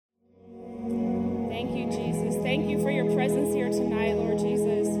Thank you, Jesus. Thank you for your presence here tonight, Lord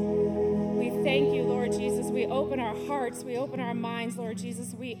Jesus. We thank you, Lord Jesus. We open our hearts. We open our minds, Lord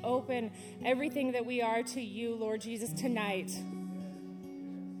Jesus. We open everything that we are to you, Lord Jesus, tonight.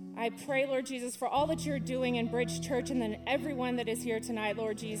 I pray, Lord Jesus, for all that you're doing in Bridge Church and then everyone that is here tonight,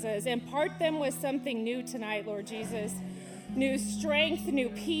 Lord Jesus. Impart them with something new tonight, Lord Jesus. New strength, new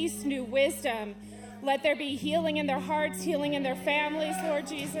peace, new wisdom. Let there be healing in their hearts, healing in their families, Lord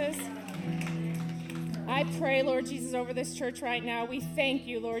Jesus. I pray, Lord Jesus, over this church right now. We thank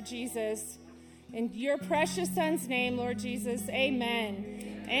you, Lord Jesus. In your precious Son's name, Lord Jesus,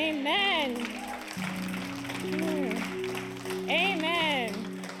 amen. Amen. Amen.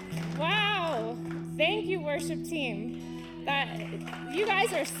 Wow. Thank you, worship team. You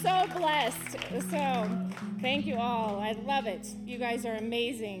guys are so blessed. So thank you all. I love it. You guys are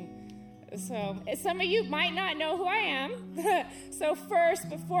amazing. So some of you might not know who I am. So first,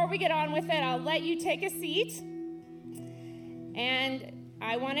 before we get on with it, I'll let you take a seat. And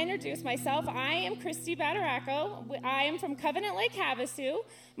I want to introduce myself. I am Christy Badaracco. I am from Covenant Lake Havasu.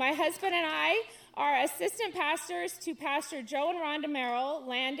 My husband and I are assistant pastors to Pastor Joe and Rhonda Merrill,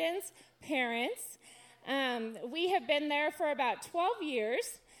 Landon's parents. We have been there for about 12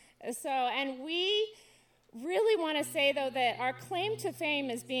 years. And we really want to say, though, that our claim to fame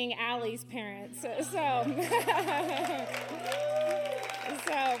is being Allie's parents. So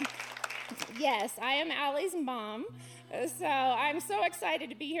yes, I am Allie's mom. So I'm so excited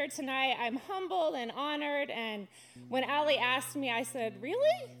to be here tonight. I'm humbled and honored. And when Allie asked me, I said, really?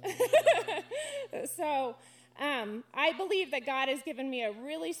 I believe that God has given me a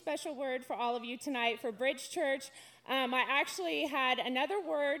really special word for all of you tonight for Bridge Church. I actually had another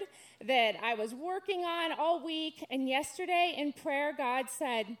word that I was working on all week, and yesterday in prayer, God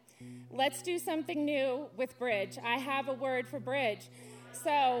said, let's do something new with Bridge. I have a word for Bridge.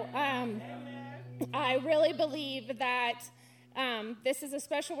 So I really believe that this is a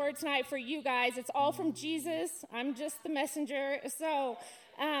special word tonight for you guys. It's all from Jesus. I'm just the messenger. So,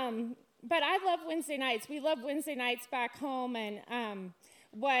 but I love Wednesday nights. We love Wednesday nights back home, and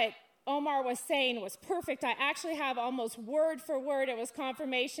what Omar was saying was perfect. I actually have almost word for word. It was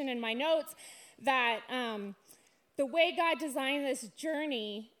confirmation in my notes that the way God designed this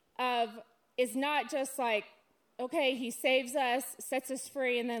journey is not just like, okay, he saves us, sets us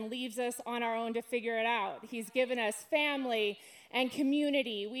free, and then leaves us on our own to figure it out. He's given us family and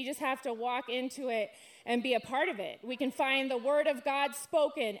community. We just have to walk into it and be a part of it. We can find the word of God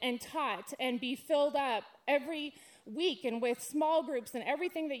spoken and taught and be filled up every week, and with small groups and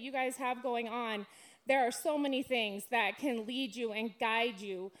everything that you guys have going on. There are so many things that can lead you and guide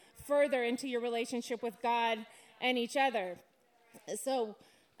you further into your relationship with God and each other. So,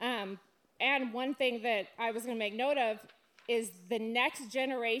 and one thing that I was going to make note of is the next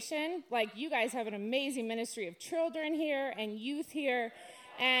generation. Like, you guys have an amazing ministry of children here and youth here,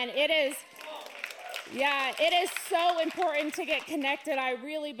 and it is so important to get connected. I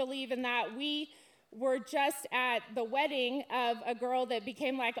really believe in that. We were just at the wedding of a girl that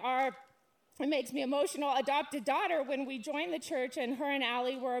became like it makes me emotional, adopted daughter when we joined the church, and her and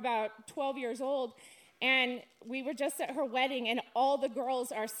Allie were about 12 years old, and we were just at her wedding, and all the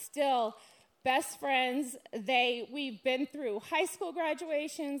girls are still best friends. We've been through high school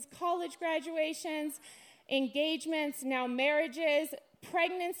graduations, college graduations, engagements, now marriages,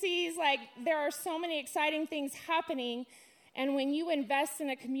 pregnancies. Like, there are so many exciting things happening. And when you invest in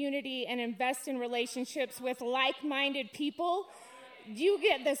a community and invest in relationships with like-minded people, you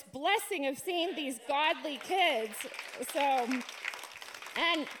get this blessing of seeing these godly kids. So,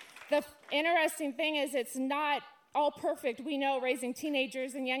 and the interesting thing is, it's not all perfect. We know raising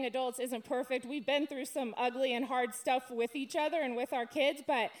teenagers and young adults isn't perfect. We've been through some ugly and hard stuff with each other and with our kids,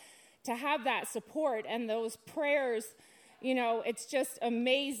 but to have that support and those prayers, it's just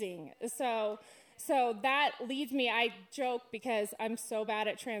amazing. So that leads me, I joke because I'm so bad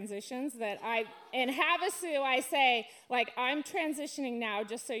at transitions that in Havasu, I say, like, I'm transitioning now,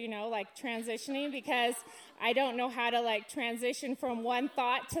 just so you know, like, transitioning, because I don't know how to, like, transition from one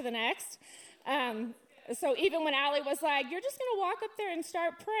thought to the next. So even when Allie was like, you're just going to walk up there and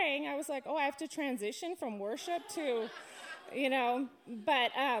start praying, I was like, oh, I have to transition from worship to,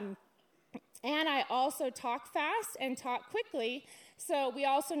 but, and I also talk fast and talk quickly. So we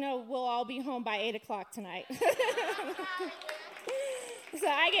also know we'll all be home by 8 o'clock tonight. So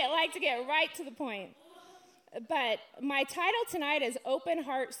I like to get right to the point. But my title tonight is Open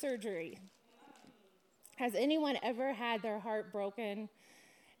Heart Surgery. Has anyone ever had their heart broken?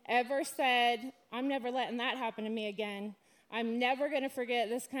 Ever said, I'm never letting that happen to me again. I'm never going to forget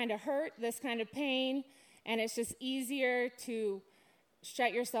this kind of hurt, this kind of pain, and it's just easier to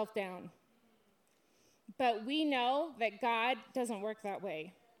shut yourself down. But we know that God doesn't work that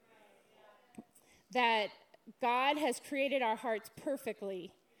way. That God has created our hearts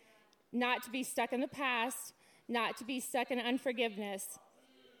perfectly, not to be stuck in the past, not to be stuck in unforgiveness.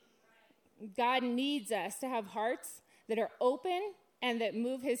 God needs us to have hearts that are open and that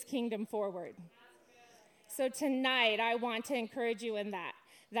move his kingdom forward. So tonight, I want to encourage you in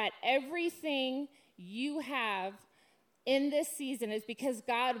that everything you have in this season is because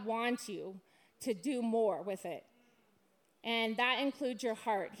God wants you to do more with it. And that includes your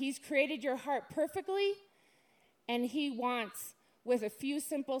heart. He's created your heart perfectly, and he wants, with a few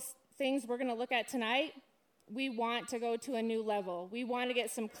simple things we're going to look at tonight, we want to go to a new level. We want to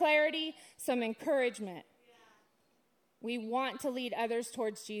get some clarity, some encouragement. We want to lead others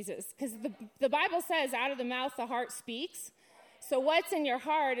towards Jesus. Because the Bible says, out of the mouth, the heart speaks. So what's in your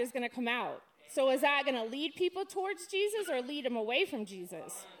heart is going to come out. So is that going to lead people towards Jesus or lead them away from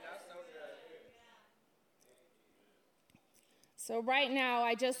Jesus? So right now,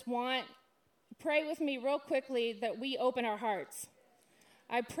 I just want, pray with me real quickly that we open our hearts.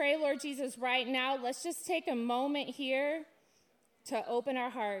 I pray, Lord Jesus, right now, let's just take a moment here to open our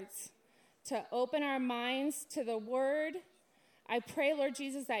hearts, to open our minds to the word. I pray, Lord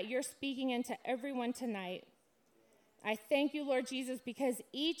Jesus, that you're speaking into everyone tonight. I thank you, Lord Jesus, because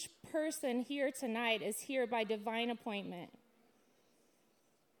each person here tonight is here by divine appointment.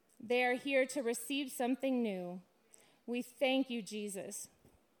 They are here to receive something new. We thank you, Jesus.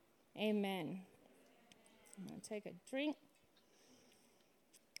 Amen. I'm going to take a drink.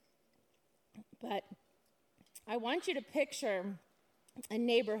 But I want you to picture a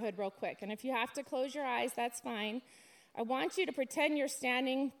neighborhood real quick. And if you have to close your eyes, that's fine. I want you to pretend you're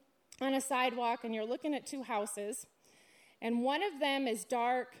standing on a sidewalk and you're looking at two houses. And one of them is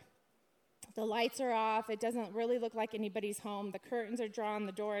dark. The lights are off. It doesn't really look like anybody's home. The curtains are drawn.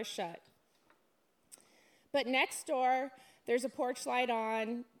 The door is shut. But next door, there's a porch light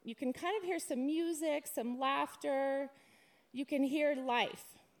on. You can kind of hear some music, some laughter. You can hear life.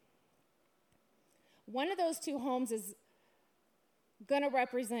 One of those two homes is going to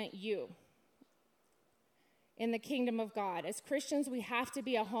represent you in the kingdom of God. As Christians, we have to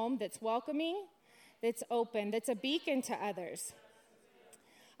be a home that's welcoming, that's open, that's a beacon to others.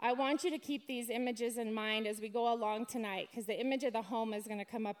 I want you to keep these images in mind as we go along tonight, because the image of the home is going to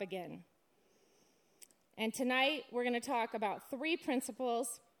come up again. And tonight, we're going to talk about 3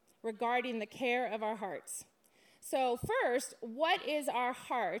 principles regarding the care of our hearts. So first, what is our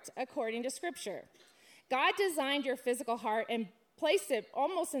heart according to Scripture? God designed your physical heart and placed it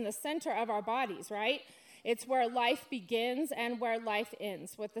almost in the center of our bodies, right? It's where life begins and where life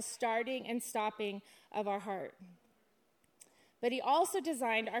ends, with the starting and stopping of our heart. But he also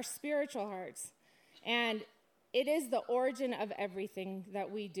designed our spiritual hearts, and it is the origin of everything that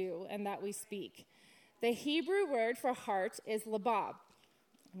we do and that we speak. The Hebrew word for heart is labab.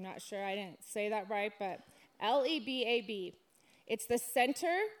 I'm not sure I didn't say that right, but L-E-B-A-B. It's the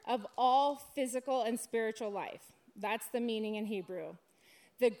center of all physical and spiritual life. That's the meaning in Hebrew.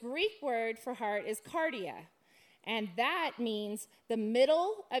 The Greek word for heart is cardia, and that means the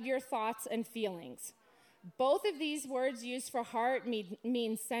middle of your thoughts and feelings. Both of these words used for heart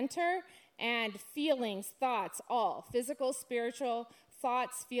mean center and feelings, thoughts, all. Physical, spiritual,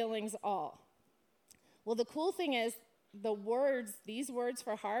 thoughts, feelings, all. Well, the cool thing is these words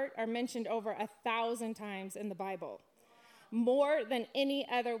for heart are mentioned over 1,000 times in the Bible, more than any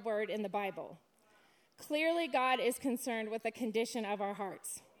other word in the Bible. Clearly, God is concerned with the condition of our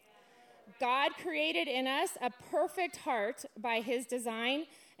hearts. God created in us a perfect heart by his design,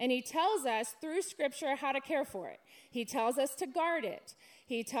 and he tells us through Scripture how to care for it. He tells us to guard it.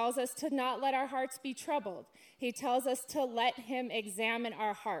 He tells us to not let our hearts be troubled. He tells us to let him examine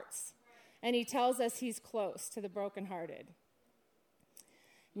our hearts. And he tells us he's close to the brokenhearted.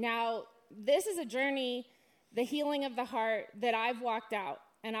 Now, this is a journey, the healing of the heart, that I've walked out.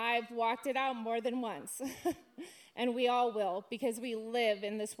 And I've walked it out more than once. And we all will, because we live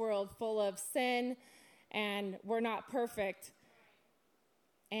in this world full of sin, and we're not perfect.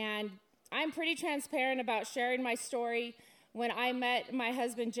 And I'm pretty transparent about sharing my story. When I met my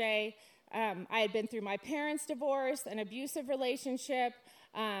husband, Jay, I had been through my parents' divorce, an abusive relationship.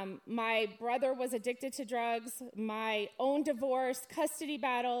 My brother was addicted to drugs, my own divorce, custody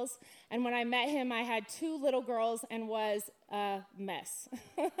battles, and when I met him, I had 2 little girls and was a mess.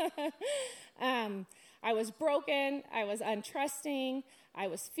 I was broken, I was untrusting, I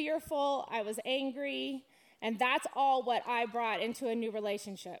was fearful, I was angry, and that's all what I brought into a new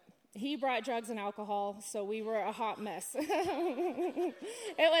relationship. He brought drugs and alcohol, so we were a hot mess. It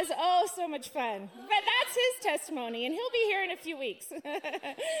was so much fun. But that's his testimony, and he'll be here in a few weeks.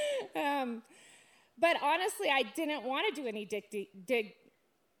 But honestly, I didn't want to do any deep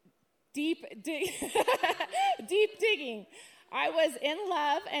digging. I was in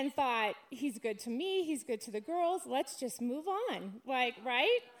love and thought, he's good to me, he's good to the girls, let's just move on. Like,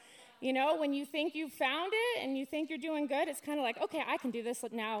 right? You know, when you think you've found it and you think you're doing good, it's kind of like, okay, I can do this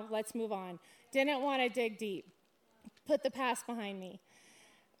now, let's move on. Didn't want to dig deep. Put the past behind me.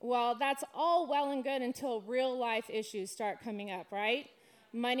 Well, that's all well and good until real life issues start coming up, right?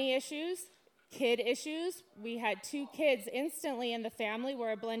 Money issues, kid issues. We had 2 kids instantly in the family.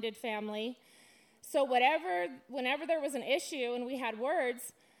 We're a blended family. So whenever there was an issue and we had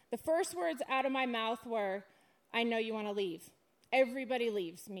words, the first words out of my mouth were, I know you want to leave. Everybody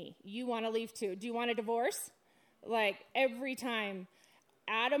leaves me. You want to leave too. Do you want a divorce? Like every time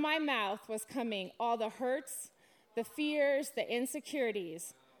out of my mouth was coming all the hurts, the fears, the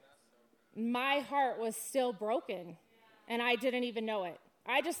insecurities. My heart was still broken and I didn't even know it.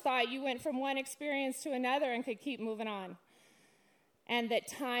 I just thought you went from one experience to another and could keep moving on. And that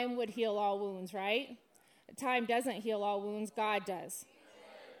time would heal all wounds, right? Time doesn't heal all wounds, God does.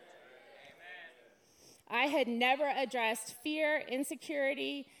 I had never addressed fear,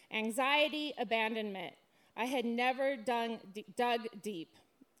 insecurity, anxiety, abandonment. I had never dug deep.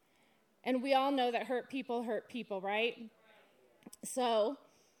 And we all know that hurt people, right? So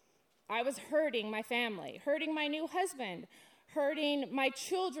I was hurting my family, hurting my new husband, hurting my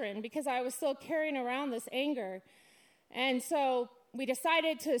children because I was still carrying around this anger. And so we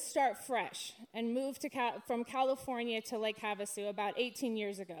decided to start fresh and move from California to Lake Havasu about 18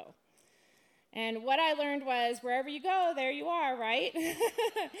 years ago. And what I learned was wherever you go, there you are, right?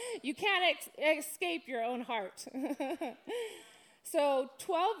 You can't escape your own heart. So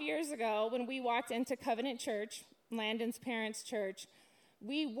 12 years ago, when we walked into Covenant Church, Landon's parents' church,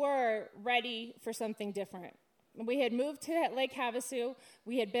 we were ready for something different. We had moved to Lake Havasu.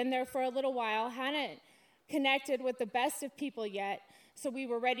 We had been there for a little while, hadn't connected with the best of people yet, so we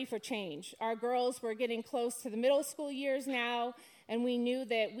were ready for change. Our girls were getting close to the middle school years now, and we knew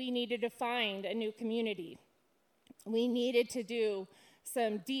that we needed to find a new community. We needed to do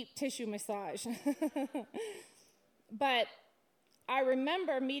some deep tissue massage. But I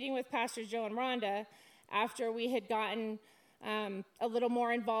remember meeting with Pastor Joe and Rhonda after we had gotten a little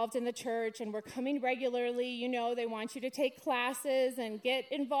more involved in the church, and we're coming regularly. You know, they want you to take classes and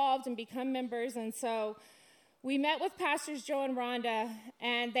get involved and become members, and so we met with Pastors Joe and Rhonda,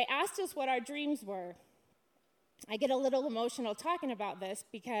 and they asked us what our dreams were. I get a little emotional talking about this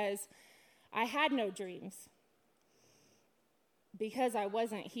because I had no dreams because I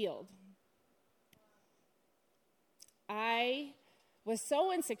wasn't healed. I was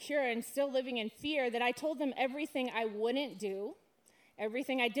so insecure and still living in fear that I told them everything I wouldn't do,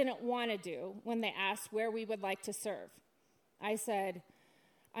 everything I didn't want to do when they asked where we would like to serve. I said,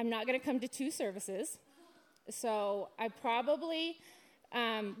 I'm not going to come to 2 services. So I probably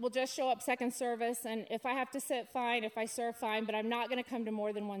will just show up second service, and if I have to sit, fine. If I serve, fine, but I'm not going to come to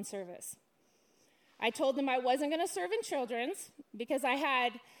more than one service. I told them I wasn't going to serve in children's because I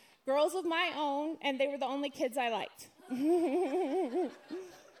had girls of my own, and they were the only kids I liked.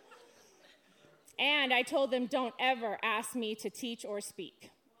 And I told them, don't ever ask me to teach or speak.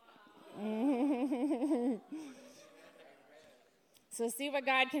 So see what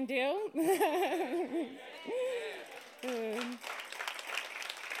God can do?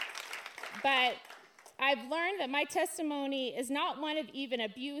 But I've learned that my testimony is not one of even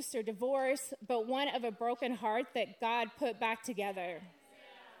abuse or divorce, but one of a broken heart that God put back together.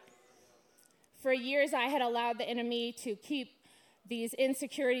 For years, I had allowed the enemy to keep these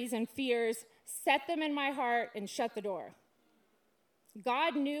insecurities and fears, set them in my heart, and shut the door.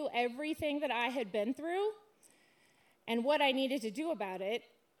 God knew everything that I had been through and what I needed to do about it,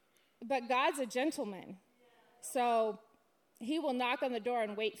 but God's a gentleman. So he will knock on the door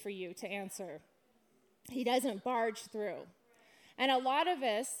and wait for you to answer. He doesn't barge through. And a lot of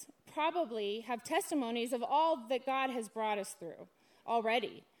us probably have testimonies of all that God has brought us through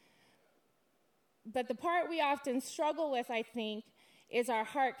already. But the part we often struggle with, I think, is our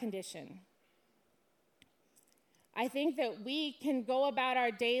heart condition. I think that we can go about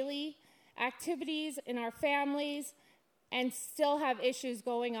our daily activities in our families and still have issues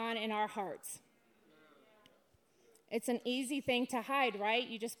going on in our hearts. It's an easy thing to hide, right?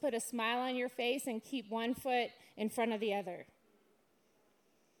 You just put a smile on your face and keep one foot in front of the other.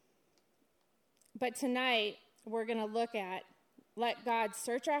 But tonight, we're going to look at, let God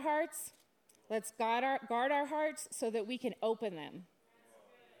search our hearts. Let's guard our hearts so that we can open them.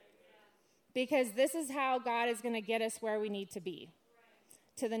 Because this is how God is going to get us where we need to be,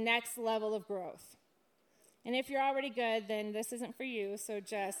 to the next level of growth. And if you're already good, then this isn't for you, so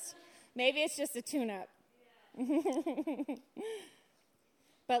just Maybe it's just a tune-up.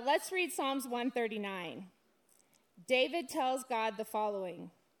 But let's read Psalms 139. David tells God the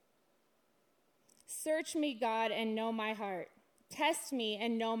following. Search me, God, and know my heart. Test me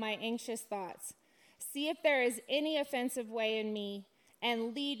and know my anxious thoughts. See if there is any offensive way in me,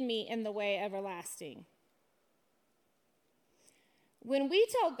 and lead me in the way everlasting. When we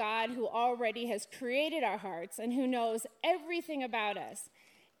tell God, who already has created our hearts and who knows everything about us,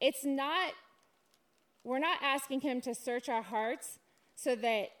 we're not asking him to search our hearts so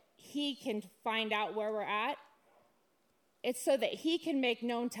that he can find out where we're at. It's so that he can make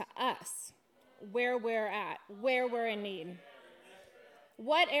known to us where we're at, where we're in need.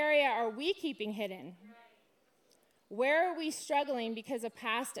 What area are we keeping hidden? Where are we struggling because of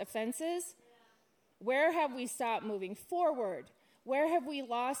past offenses? Where have we stopped moving forward? Where have we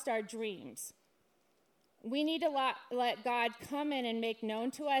lost our dreams? We need to let God come in and make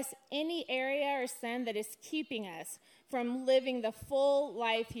known to us any area or sin that is keeping us from living the full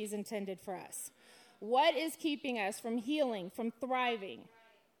life he's intended for us. What is keeping us from healing, from thriving?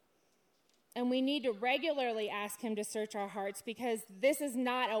 And we need to regularly ask him to search our hearts, because this is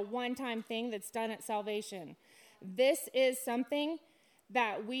not a one-time thing that's done at salvation. This is something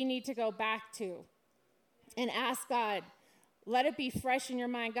that we need to go back to and ask God, let it be fresh in your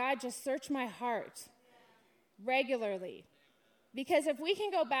mind. God, just search my heart regularly. Because if we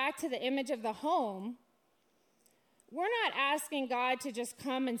can go back to the image of the home, we're not asking God to just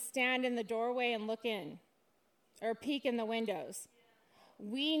come and stand in the doorway and look in or peek in the windows.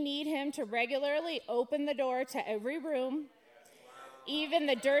 We need him to regularly open the door to every room, even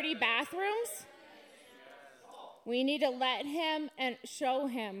the dirty bathrooms. We need to let him and show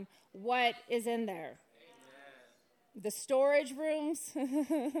him what is in there. The storage rooms,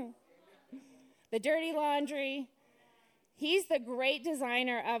 the dirty laundry. He's the great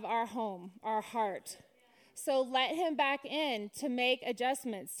designer of our home, our heart. So let him back in to make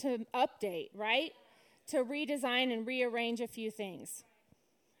adjustments, to update, right? To redesign and rearrange a few things.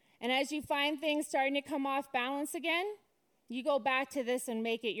 And as you find things starting to come off balance again, you go back to this and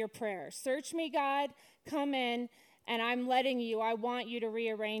make it your prayer. Search me, God, come in, and I want you to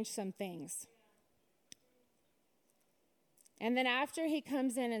rearrange some things. And then after he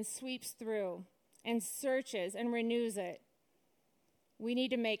comes in and sweeps through and searches and renews it, we need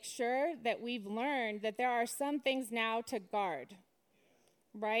to make sure that we've learned that there are some things now to guard,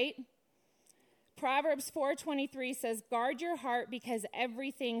 right? Proverbs 4:23 says, guard your heart because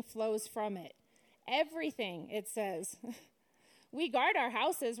everything flows from it. Everything, it says. We guard our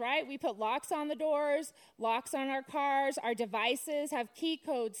houses, right? We put locks on the doors, locks on our cars, our devices have key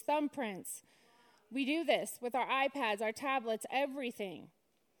codes, thumbprints. We do this with our iPads, our tablets, everything.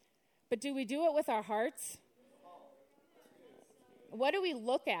 But do we do it with our hearts? What do we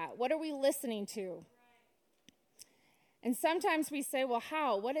look at? What are we listening to? And sometimes we say, well,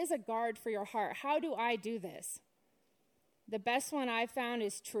 how? What is a guard for your heart? How do I do this? The best one I've found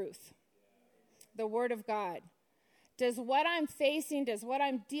is truth, the Word of God. Does what I'm facing, does what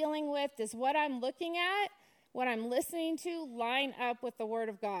I'm dealing with, does what I'm looking at, what I'm listening to line up with the Word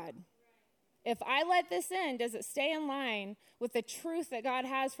of God? If I let this in, does it stay in line with the truth that God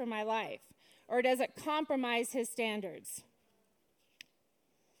has for my life? Or does it compromise his standards?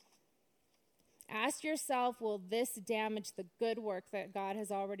 Ask yourself, will this damage the good work that God has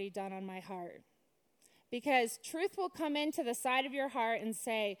already done on my heart? Because truth will come into the side of your heart and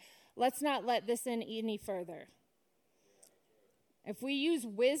say, let's not let this in any further. If we use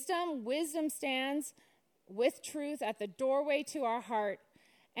wisdom, wisdom stands with truth at the doorway to our heart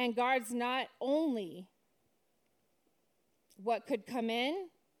and guards not only what could come in,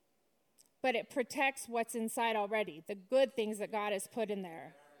 but it protects what's inside already, the good things that God has put in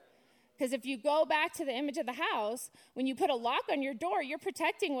there. Because if you go back to the image of the house, when you put a lock on your door, you're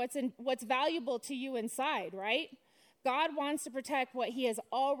protecting what's valuable to you inside, right? God wants to protect what he has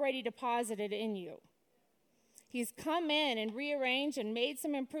already deposited in you. He's come in and rearranged and made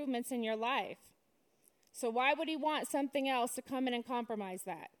some improvements in your life. So why would he want something else to come in and compromise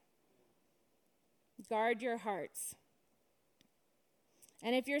that? Guard your hearts.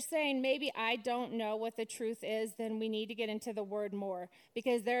 And if you're saying, maybe I don't know what the truth is, then we need to get into the Word more,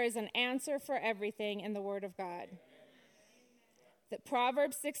 because there is an answer for everything in the Word of God. The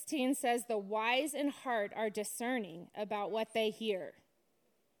Proverbs 16 says, the wise in heart are discerning about what they hear.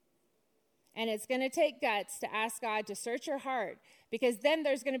 And it's going to take guts to ask God to search your heart, because then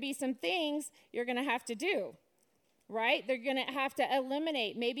there's going to be some things you're going to have to do, right? They're going to have to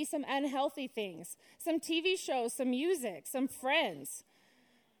eliminate maybe some unhealthy things, some TV shows, some music, some friends.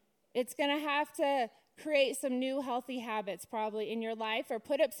 It's going to have to create some new healthy habits probably in your life or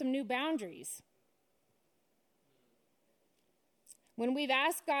put up some new boundaries. When we've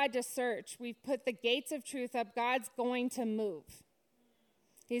asked God to search, we've put the gates of truth up, God's going to move.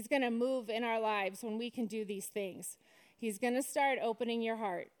 He's going to move in our lives when we can do these things. He's going to start opening your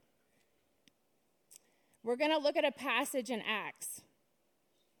heart. We're going to look at a passage in Acts.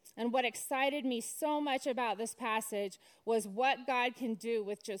 And what excited me so much about this passage was what God can do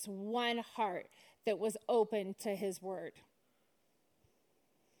with just one heart that was open to his word.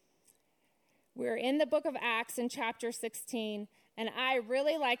 We're in the book of Acts in chapter 16, and I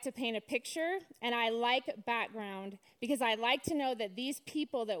really like to paint a picture, and I like background, because I like to know that these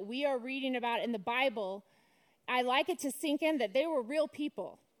people that we are reading about in the Bible, I like it to sink in that they were real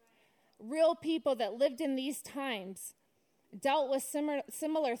people that lived in these times, dealt with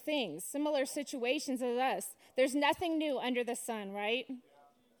similar things, similar situations as us. There's nothing new under the sun, right?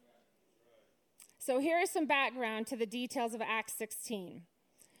 So here is some background to the details of Acts 16,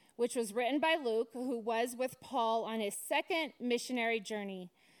 which was written by Luke, who was with Paul on his second missionary journey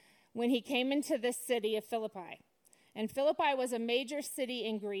when he came into the city of Philippi. And Philippi was a major city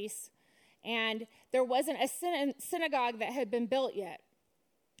in Greece, and there wasn't a synagogue that had been built yet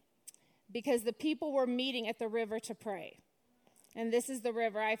because the people were meeting at the river to pray. And this is the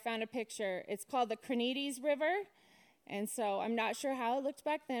river. I found a picture. It's called the Crenides River. And so I'm not sure how it looked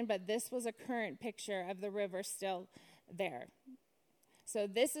back then, but this was a current picture of the river still there. So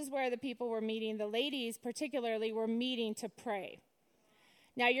this is where the people were meeting. The ladies particularly were meeting to pray.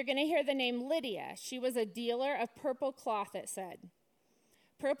 Now you're going to hear the name Lydia. She was a dealer of purple cloth, it said.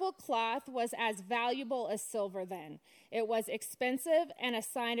 Purple cloth was as valuable as silver then. It was expensive and a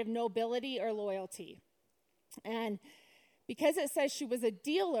sign of nobility or loyalty. And because it says she was a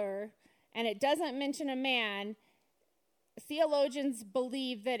dealer and it doesn't mention a man, theologians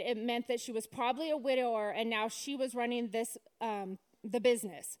believe that it meant that she was probably a widower and now she was running this the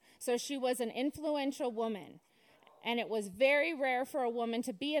business. So she was an influential woman, and it was very rare for a woman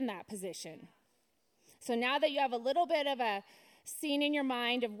to be in that position. So now that you have a little bit of a scene in your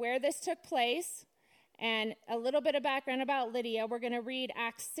mind of where this took place and a little bit of background about Lydia, we're going to read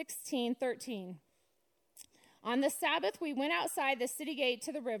Acts 16:13. On the Sabbath, we went outside the city gate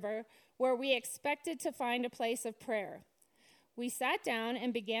to the river where we expected to find a place of prayer. We sat down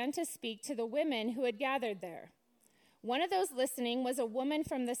and began to speak to the women who had gathered there. One of those listening was a woman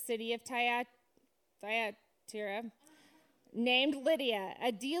from the city of Thyatira named Lydia,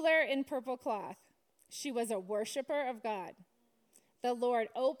 a dealer in purple cloth. She was a worshiper of God. The Lord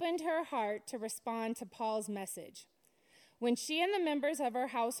opened her heart to respond to Paul's message. When she and the members of her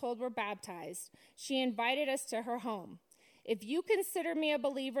household were baptized, she invited us to her home. If you consider me a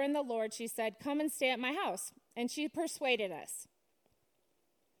believer in the Lord, she said, come and stay at my house. And she persuaded us.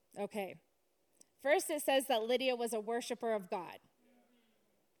 Okay. First, it says that Lydia was a worshiper of God.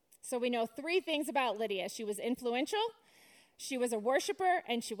 So we know three things about Lydia. She was influential, she was a worshiper,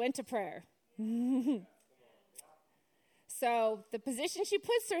 and she went to prayer. So the position she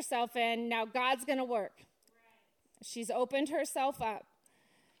puts herself in, now God's going to work. She's opened herself up.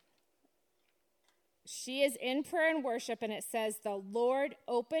 She is in prayer and worship, and it says the Lord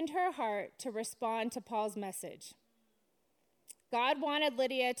opened her heart to respond to Paul's message. God wanted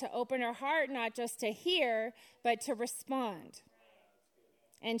Lydia to open her heart, not just to hear, but to respond.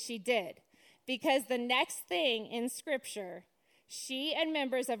 And she did. Because the next thing in Scripture, she and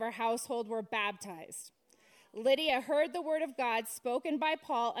members of her household were baptized. Lydia heard the word of God spoken by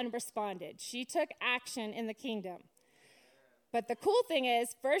Paul and responded. She took action in the kingdom. But the cool thing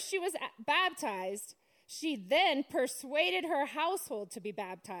is, first she was baptized, she then persuaded her household to be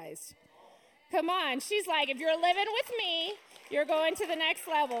baptized. Come on, she's like, if you're living with me, you're going to the next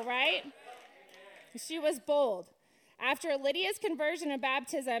level, right? She was bold. After Lydia's conversion and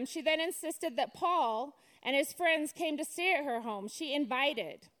baptism, she then insisted that Paul and his friends came to stay at her home. She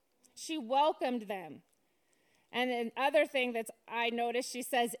invited. She welcomed them. And the other thing that I noticed, she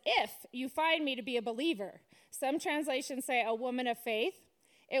says, if you find me to be a believer. Some translations say a woman of faith.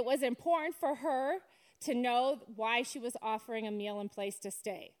 It was important for her to know why she was offering a meal and place to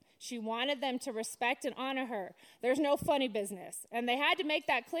stay. She wanted them to respect and honor her. There's no funny business. And they had to make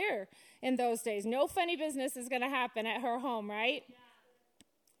that clear in those days. No funny business is going to happen at her home, right? Yeah.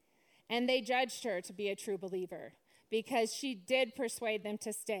 And they judged her to be a true believer because she did persuade them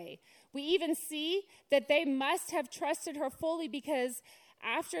to stay. We even see that they must have trusted her fully because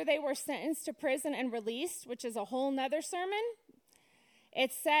after they were sentenced to prison and released, which is a whole nother sermon,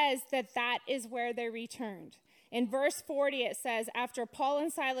 it says that that is where they returned. In verse 40, it says, after Paul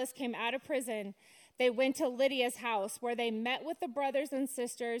and Silas came out of prison, they went to Lydia's house where they met with the brothers and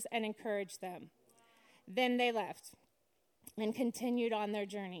sisters and encouraged them. Then they left and continued on their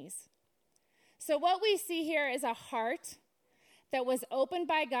journeys. So what we see here is a heart that was opened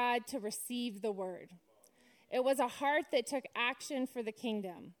by God to receive the word. It was a heart that took action for the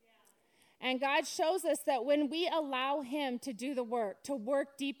kingdom. And God shows us that when we allow him to do the work, to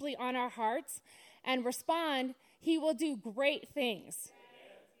work deeply on our hearts and respond, he will do great things.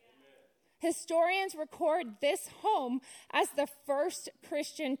 Historians record this home as the first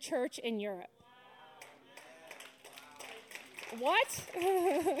Christian church in Europe. What?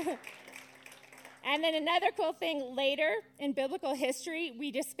 And then another cool thing, later in biblical history,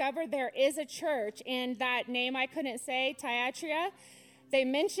 we discovered there is a church, and that name I couldn't say, Thyatira, they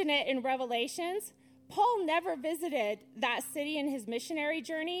mention it in Revelations. Paul never visited that city in his missionary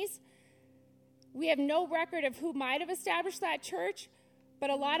journeys. We have no record of who might have established that church, but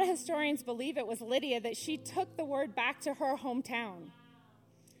a lot of historians believe it was Lydia, that she took the word back to her hometown.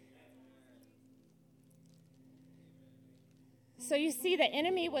 So you see, the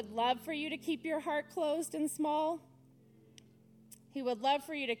enemy would love for you to keep your heart closed and small. He would love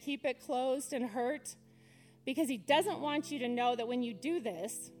for you to keep it closed and hurt, because he doesn't want you to know that when you do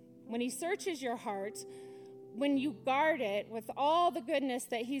this, when he searches your heart, when you guard it with all the goodness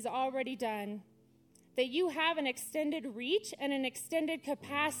that he's already done, that you have an extended reach and an extended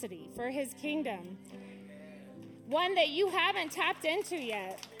capacity for his kingdom. One that you haven't tapped into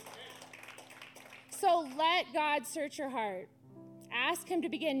yet. So let God search your heart. Ask him to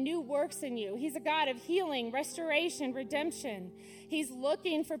begin new works in you. He's a God of healing, restoration, redemption. He's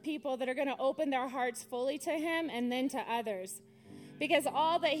looking for people that are going to open their hearts fully to him and then to others. Because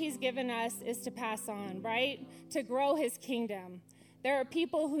all that he's given us is to pass on, right? To grow his kingdom. There are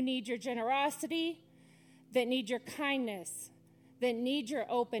people who need your generosity, that need your kindness, that need your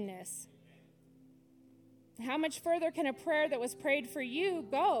openness. How much further can a prayer that was prayed for you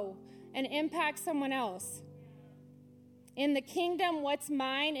go and impact someone else? In the kingdom, what's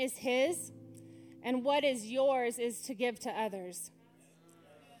mine is his, and what is yours is to give to others.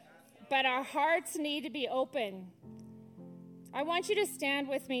 But our hearts need to be open. I want you to stand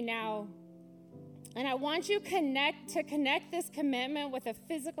with me now, and I want you to connect this commitment with a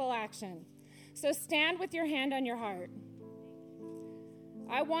physical action. So stand with your hand on your heart.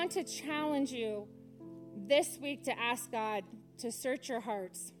 I want to challenge you this week to ask God to search your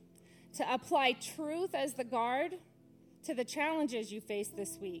hearts, to apply truth as the guard to the challenges you face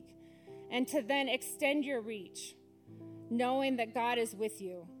this week, and to then extend your reach, knowing that God is with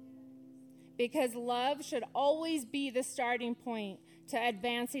you. Because love should always be the starting point to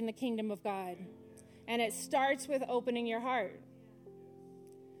advancing the kingdom of God. And it starts with opening your heart.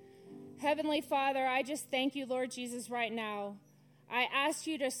 Heavenly Father, I just thank you, Lord Jesus, right now. I ask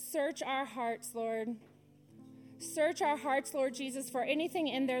you to search our hearts, Lord. Search our hearts, Lord Jesus, for anything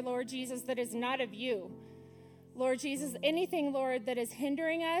in there, Lord Jesus, that is not of you. Lord Jesus, anything, Lord, that is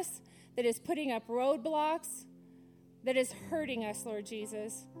hindering us, that is putting up roadblocks, that is hurting us, Lord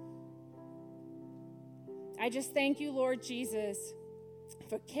Jesus. I just thank you, Lord Jesus,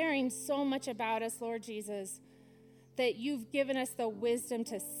 for caring so much about us, Lord Jesus, that you've given us the wisdom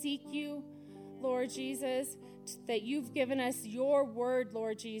to seek you, Lord Jesus, that you've given us your word,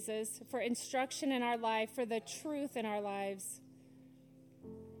 Lord Jesus, for instruction in our life, for the truth in our lives.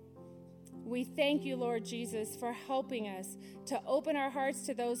 We thank you, Lord Jesus, for helping us to open our hearts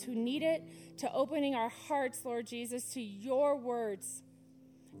to those who need it, to opening our hearts, Lord Jesus, to your words,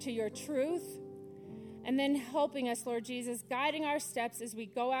 to your truth, and then helping us, Lord Jesus, guiding our steps as we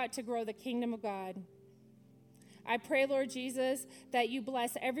go out to grow the kingdom of God. I pray, Lord Jesus, that you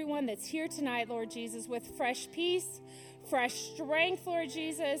bless everyone that's here tonight, Lord Jesus, with fresh peace, fresh strength, Lord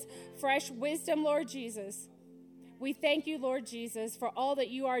Jesus, fresh wisdom, Lord Jesus. We thank you, Lord Jesus, for all that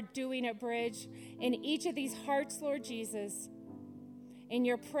you are doing at Bridge in each of these hearts, Lord Jesus. In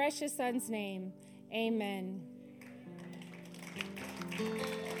your precious Son's name, amen.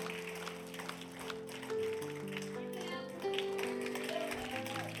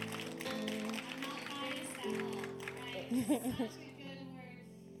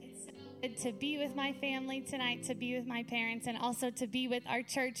 To be with my family tonight, to be with my parents, and also to be with our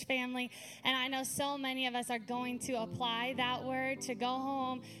church family. And I know so many of us are going to apply that word, to go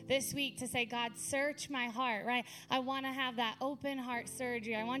home this week to say, God, search my heart, right? I want to have that open heart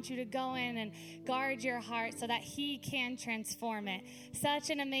surgery. I want you to go in and guard your heart so that he can transform it. Such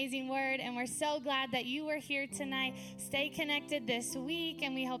an amazing word, and we're so glad that you were here tonight. Stay connected this week,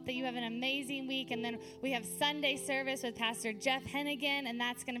 and we hope that you have an amazing week. And then we have Sunday service with Pastor Jeff Hennigan, and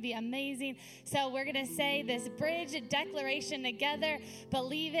that's going to be amazing. So we're going to say this Bridge declaration together,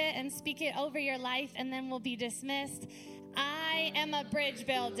 believe it and speak it over your life, and then we'll be dismissed. I am a bridge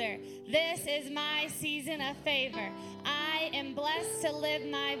builder. This is my season of favor. I am blessed to live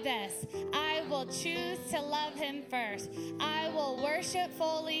my best. I will choose to love him first. I will worship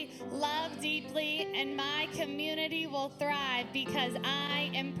fully, love deeply, and my community will thrive because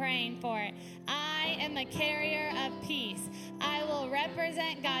I am praying for it. I am a carrier of peace. I will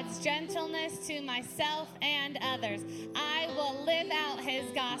represent God's gentleness to myself and others. I will live out his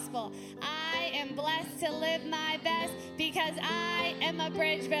gospel. I am blessed to live my best because I am a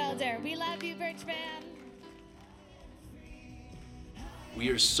bridge builder. We love you, Bridge fam. We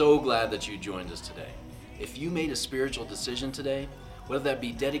are so glad that you joined us today. If you made a spiritual decision today, whether that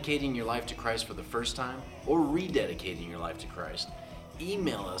be dedicating your life to Christ for the first time or rededicating your life to Christ,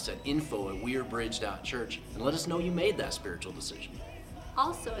 email us at info@wearebridge.church and let us know you made that spiritual decision.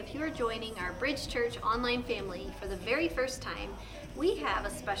 Also, if you are joining our Bridge Church online family for the very first time, we have a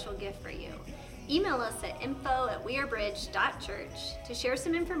special gift for you. Email us at info@wearebridge.church to share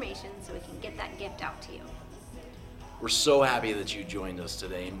some information so we can get that gift out to you. We're so happy that you joined us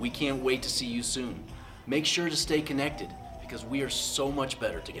today, and we can't wait to see you soon. Make sure to stay connected because we are so much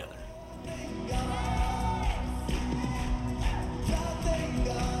better together.